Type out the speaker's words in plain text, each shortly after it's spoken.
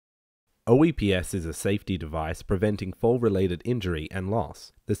OEPS is a safety device preventing fall-related injury and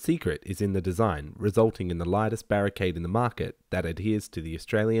loss. The secret is in the design, resulting in the lightest barricade in the market that adheres to the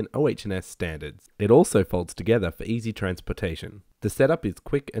Australian OHS standards. It also folds together for easy transportation. The setup is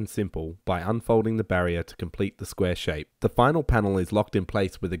quick and simple by unfolding the barrier to complete the square shape. The final panel is locked in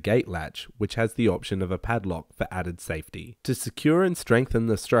place with a gate latch, which has the option of a padlock for added safety. To secure and strengthen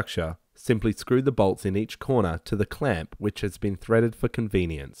the structure, simply screw the bolts in each corner to the clamp, which has been threaded for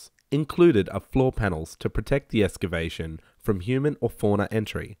convenience. Included are floor panels to protect the excavation from human or fauna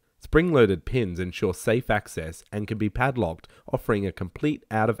entry. Spring-loaded pins ensure safe access and can be padlocked, offering a complete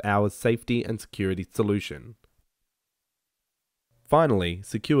out-of-hours safety and security solution. Finally,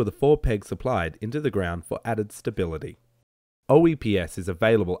 secure the 4 pegs supplied into the ground for added stability. OEPS is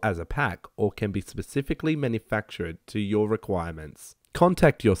available as a pack or can be specifically manufactured to your requirements.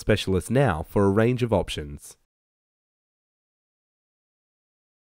 Contact your specialist now for a range of options.